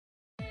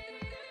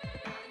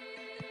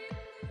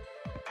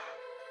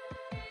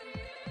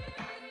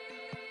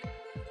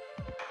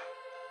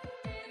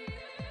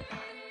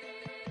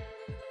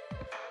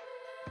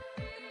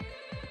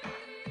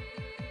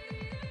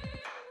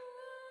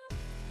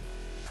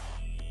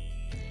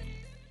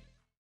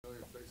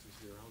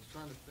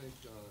trying to think,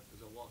 as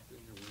I walked in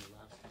here when the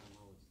last time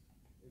I was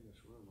in this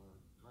room, I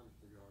was trying to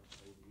figure out if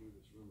I even knew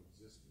this room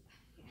existed.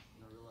 And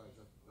I realized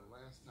that the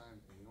last time,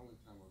 and the only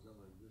time I was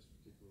ever in this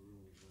particular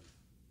room was when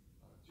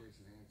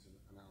Jason Hanson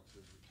announced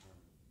his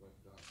retirement. But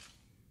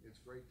it's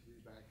great to be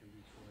back in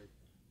Detroit.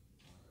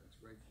 It's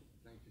great.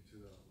 Thank you to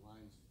the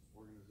Lions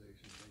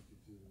organization. Thank you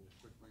to the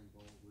Quick Lane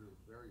Bowl. We were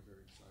very,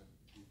 very excited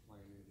to be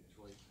playing in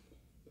Detroit.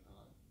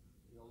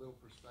 You know, a little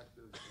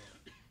perspective.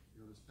 You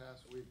know, this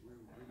past week we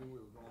knew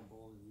we were going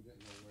bowling. We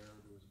didn't know where.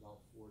 There was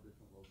about 4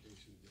 different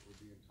locations that were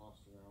being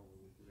tossed around where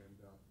we could end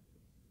up.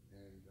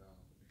 And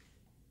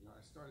you know,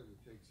 I started to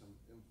take some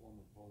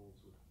informal polls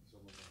with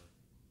some of our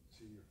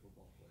senior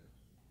football players.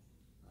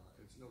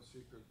 It's no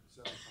secret,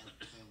 75%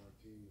 of our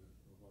team,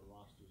 of our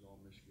roster, is all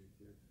Michigan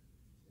kids.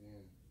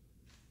 And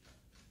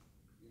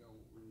you know,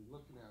 when you're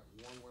looking at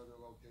warm weather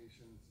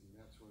locations and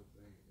that sort of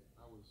thing,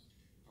 I was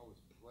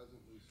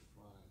pleasantly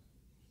surprised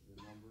the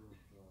number of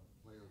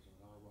players on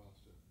our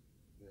roster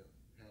that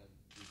had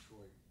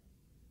Detroit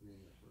being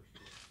their first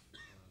choice.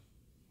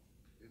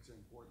 It's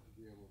important to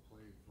be able to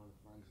play in front of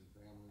friends and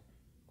family.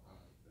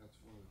 That's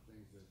one of the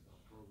things that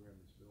our program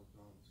is built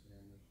on, is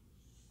family.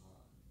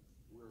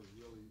 We're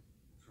really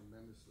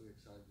tremendously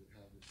excited to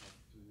have this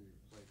opportunity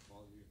to play a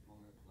quality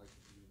opponent like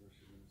the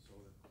University of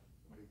Minnesota,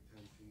 a Big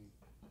Ten team.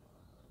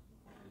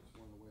 It's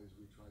one of the ways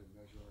we try to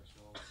measure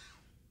ourselves.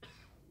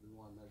 We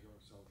want to measure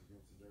ourselves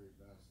against the very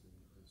best,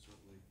 and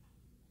certainly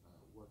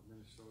what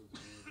Minnesota's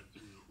been able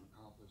to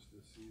accomplish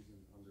this season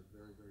under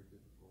very, very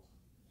difficult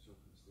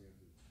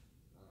circumstances.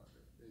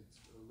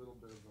 It's a little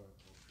bit of a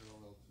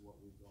parallel to what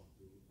we've gone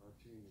through. Our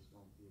team has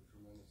gone through a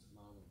tremendous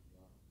amount of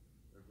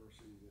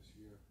adversity this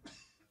year.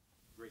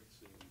 Great to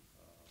see him,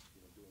 you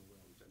know, doing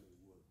well, which I knew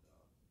he would.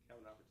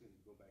 Having an opportunity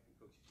to go back and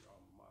coach at your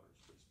alma mater is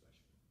pretty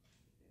special,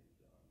 and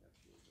that's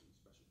really been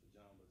special for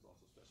John, but it's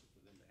also special for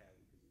them to have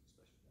him because he's a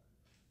special guy.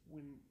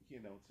 When he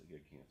announced that he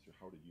had cancer,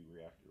 how did you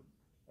react? Or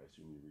I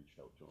assume you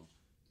reached out to him.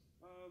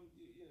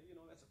 You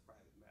know, that's a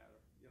private matter.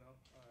 You know,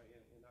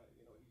 and I,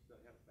 you know, he's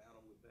had a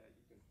battle with that.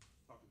 You can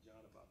talk to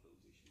John about those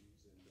issues,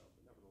 and but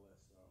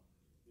nevertheless,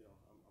 you know,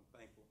 I'm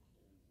thankful,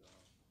 and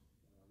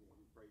you know,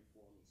 we prayed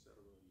for him, etc.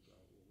 And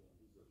you know,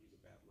 he's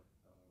a battler,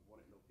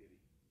 wanted no pity,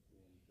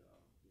 and you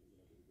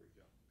know, did a great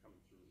job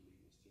coming through and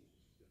leading his team,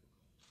 which is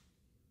difficult.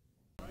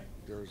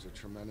 There's a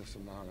tremendous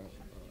amount of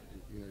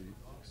you know,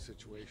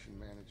 situation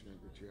management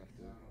that you have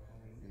to,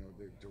 you know,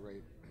 that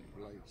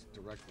relates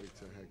directly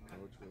to head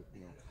coach with,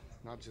 you know,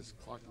 not just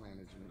clock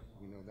management,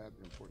 you know, that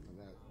the importance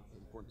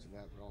of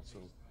that, but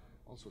also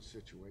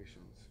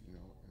situations, you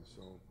know. And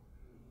so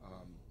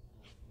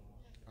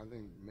I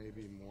think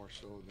maybe more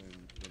so than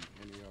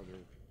any other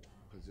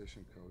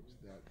position coach,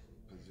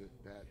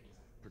 that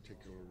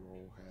particular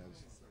role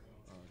has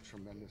a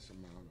tremendous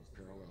amount of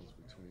parallels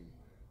between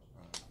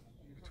the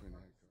head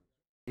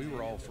coach. We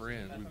were all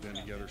friends. We've been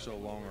together so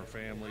long, our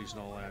families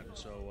and all that. And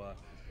so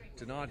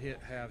to not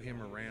have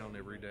him around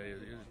every day,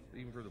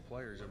 even for the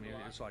players, I mean,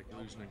 it's like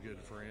losing a good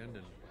friend.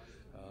 And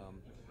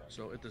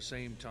so at the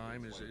same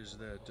time is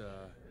that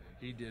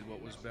he did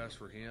what was best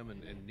for him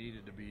and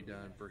needed to be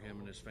done for him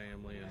and his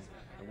family.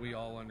 And we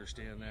all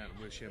understand that and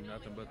wish him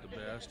nothing but the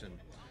best.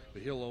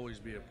 But he'll always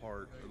be a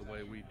part of the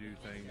way we do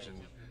things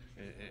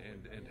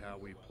and how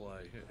we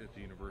play at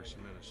the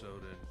University of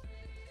Minnesota.